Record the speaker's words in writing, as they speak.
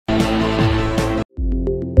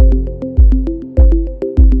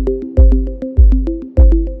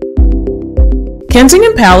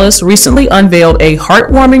Kensington Palace recently unveiled a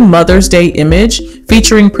heartwarming Mother's Day image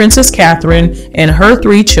featuring Princess Catherine and her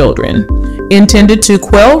 3 children. Intended to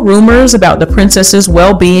quell rumors about the princess's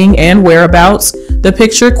well-being and whereabouts, the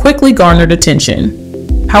picture quickly garnered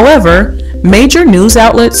attention. However, major news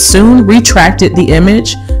outlets soon retracted the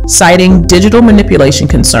image, citing digital manipulation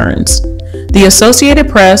concerns. The Associated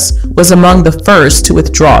Press was among the first to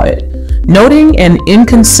withdraw it, noting an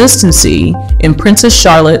inconsistency in Princess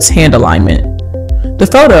Charlotte's hand alignment. The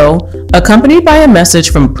photo, accompanied by a message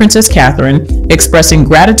from Princess Catherine expressing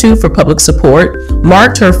gratitude for public support,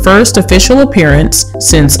 marked her first official appearance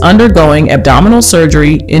since undergoing abdominal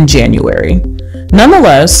surgery in January.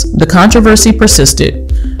 Nonetheless, the controversy persisted.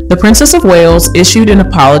 The Princess of Wales issued an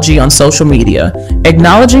apology on social media,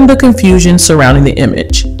 acknowledging the confusion surrounding the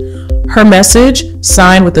image. Her message,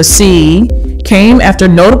 signed with a C, came after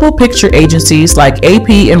notable picture agencies like AP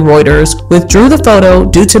and Reuters withdrew the photo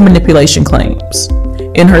due to manipulation claims.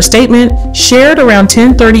 In her statement, shared around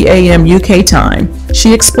 10:30 a.m. UK time,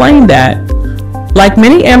 she explained that, "Like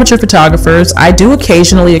many amateur photographers, I do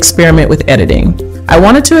occasionally experiment with editing. I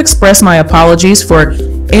wanted to express my apologies for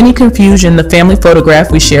any confusion the family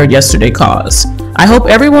photograph we shared yesterday caused. I hope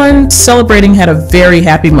everyone celebrating had a very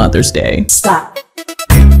happy Mother's Day." Stop.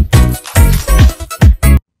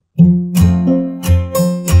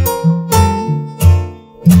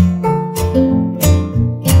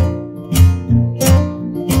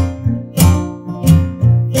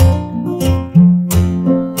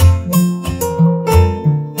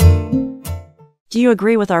 Do you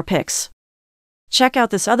agree with our picks? Check out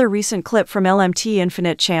this other recent clip from LMT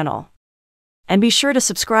Infinite channel. And be sure to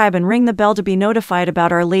subscribe and ring the bell to be notified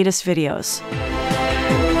about our latest videos.